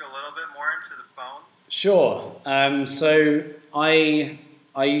speak a little bit more into the phones? Sure. So I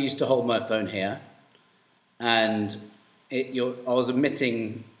used to hold my phone here, and I was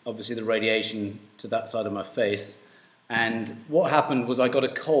emitting obviously the radiation to that side of my face. And what happened was I got a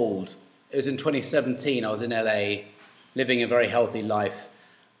cold. It was in 2017. I was in LA, living a very healthy life,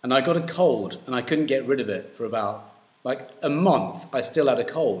 and I got a cold, and I couldn't get rid of it for about a month. I still had a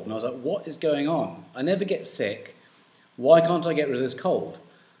cold, and I was like, what is going on? I never get sick. Why can't I get rid of this cold?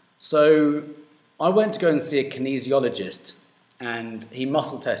 So I went to go and see a kinesiologist, and he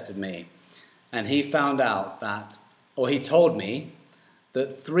muscle tested me, and he found out that, or he told me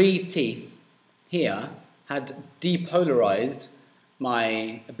that 3 teeth here had become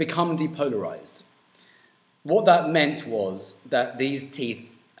depolarized. What that meant was that these teeth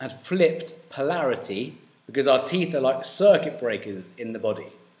had flipped polarity, because our teeth are like circuit breakers in the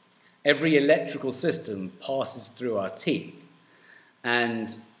body. Every electrical system passes through our teeth.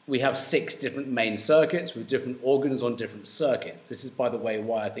 And we have 6 different main circuits with different organs on different circuits. This is, by the way,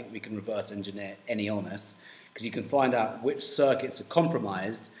 why I think we can reverse engineer any illness, because you can find out which circuits are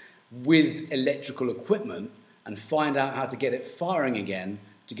compromised with electrical equipment and find out how to get it firing again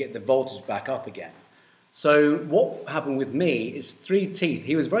to get the voltage back up again. So what happened with me is 3 teeth.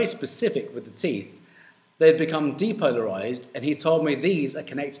 He was very specific with the teeth. They'd become depolarized, and he told me these are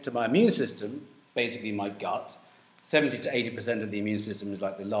connected to my immune system, basically my gut. 70 to 80% of the immune system is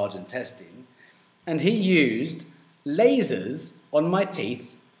like the large intestine. And he used lasers on my teeth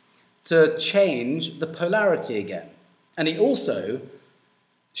to change the polarity again. And he also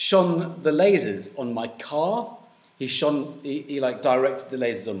shone the lasers on my car. He directed the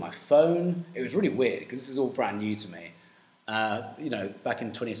lasers on my phone. It was really weird, because this is all brand new to me. Back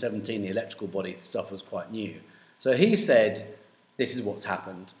in 2017, the electrical body stuff was quite new. So he said, this is what's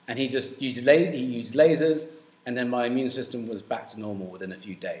happened. And he just used lasers, and then my immune system was back to normal within a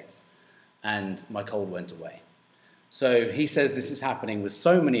few days. And my cold went away. So he says this is happening with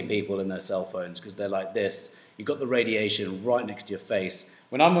so many people in their cell phones, because they're like this. You've got the radiation right next to your face.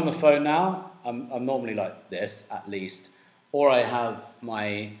 When I'm on the phone now, I'm normally like this, at least. Or I have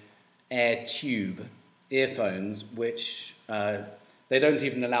my air tube earphones which they don't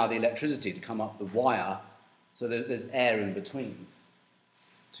even allow the electricity to come up the wire, so that there's air in between.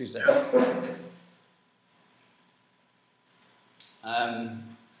 2 seconds.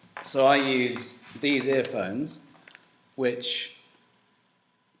 So I use these earphones, which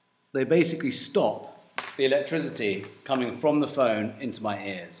they basically stop the electricity coming from the phone into my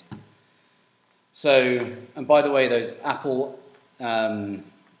ears. So, and by the way, those Apple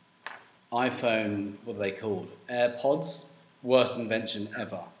iPhone, what are they called? AirPods, worst invention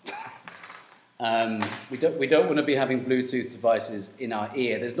ever. We don't want to be having Bluetooth devices in our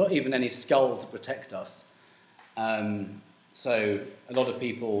ear. There's not even any skull to protect us. So a lot of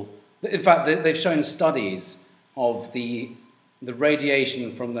people, in fact, they've shown studies of the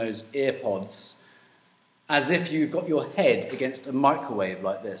radiation from those earpods as if you've got your head against a microwave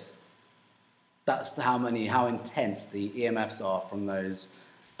like this. That's how intense the EMFs are from those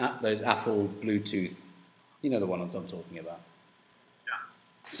Apple Bluetooth. You know the ones I'm talking about. Yeah.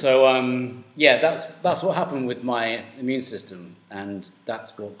 So yeah, that's what happened with my immune system, and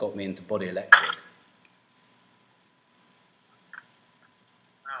that's what got me into Body Electric.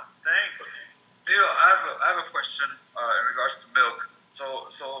 Oh, thanks. Leo, I have a question in regards to milk.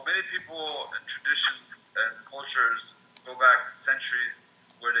 So many people in tradition and cultures go back centuries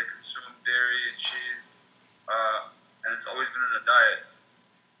where they consume dairy and cheese, and it's always been in the diet.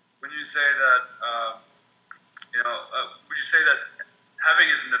 Would you say that, would you say that having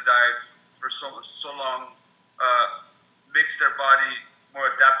it in the diet for so long makes their body more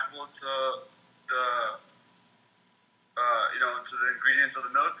adaptable to the, to the ingredients of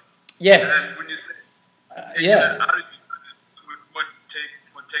the milk? Yes. And then when you say yeah. that out of,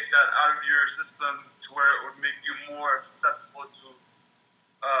 would take that out of your system to where it would make you more susceptible to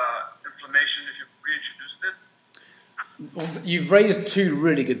inflammation if you reintroduced it? You've raised 2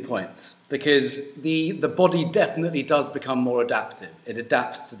 really good points, because the body definitely does become more adaptive. It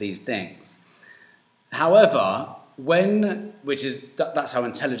adapts to these things. However, that's how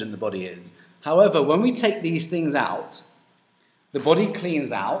intelligent the body is. However, when we take these things out, the body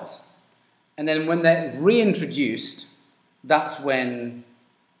cleans out, and then when they're reintroduced, that's when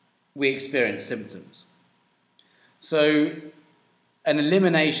we experience symptoms. So an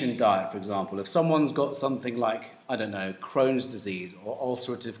elimination diet, for example, if someone's got something like, I don't know, Crohn's disease or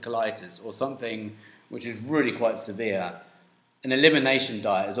ulcerative colitis or something which is really quite severe, an elimination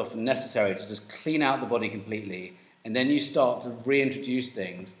diet is often necessary to just clean out the body completely, and then you start to reintroduce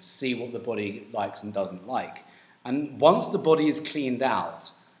things to see what the body likes and doesn't like. And once the body is cleaned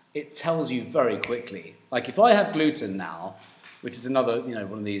out, it tells you very quickly. Like if I have gluten now, which is another,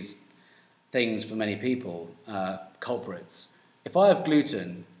 one of these things for many people, culprits. If I have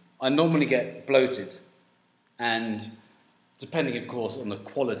gluten, I normally get bloated, and depending, of course, on the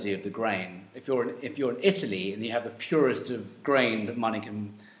quality of the grain. If you're in Italy and you have the purest of grain that money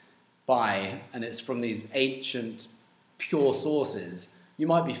can buy, and it's from these ancient pure sources, you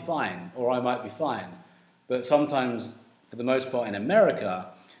might be fine, or I might be fine. But sometimes, for the most part in America,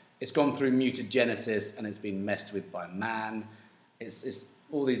 it's gone through mutagenesis and it's been messed with by man. It's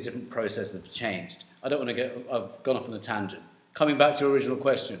all these different processes have changed. I've gone off on a tangent. Coming back to your original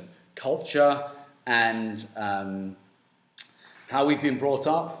question, culture and how we've been brought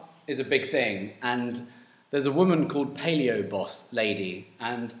up is a big thing. And there's a woman called Paleo Boss Lady,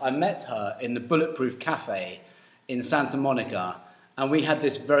 and I met her in the Bulletproof Cafe in Santa Monica, and we had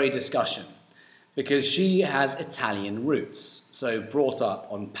this very discussion because she has Italian roots, so brought up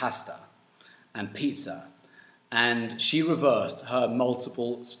on pasta and pizza. And she reversed her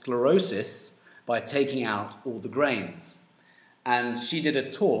multiple sclerosis by taking out all the grains. And she did a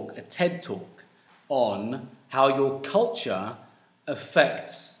TED talk, on how your culture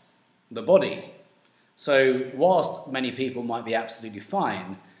affects the body. So whilst many people might be absolutely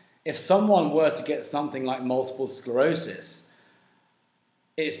fine, if someone were to get something like multiple sclerosis,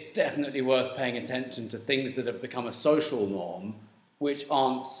 it's definitely worth paying attention to things that have become a social norm, which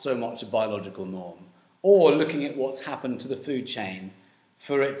aren't so much a biological norm. Or looking at what's happened to the food chain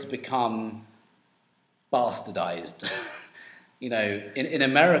for it to become bastardized. In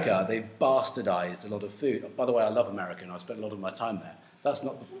America, they've bastardized a lot of food. By the way, I love America and I spent a lot of my time there. That's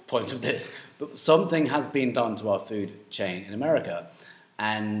not the point of this. But something has been done to our food chain in America.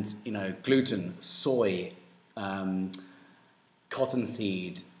 And, gluten, soy,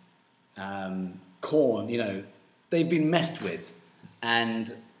 cottonseed, corn, they've been messed with.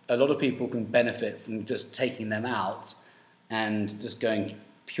 And a lot of people can benefit from just taking them out and just going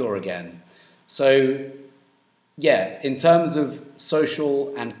pure again. So, yeah, in terms of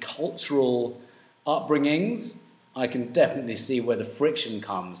social and cultural upbringings, I can definitely see where the friction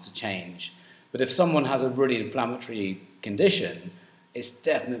comes to change. But if someone has a really inflammatory condition, it's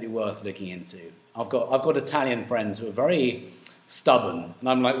definitely worth looking into. I've got Italian friends who are very stubborn, and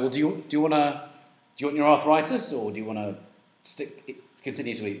I'm like, well, do you want your arthritis, or do you want to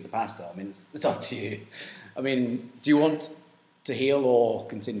continue to eat the pasta? I mean, it's up to you. I mean, do you want to heal or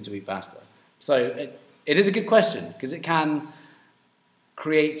continue to eat pasta? So it is a good question, because it can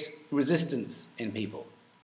create resistance in people.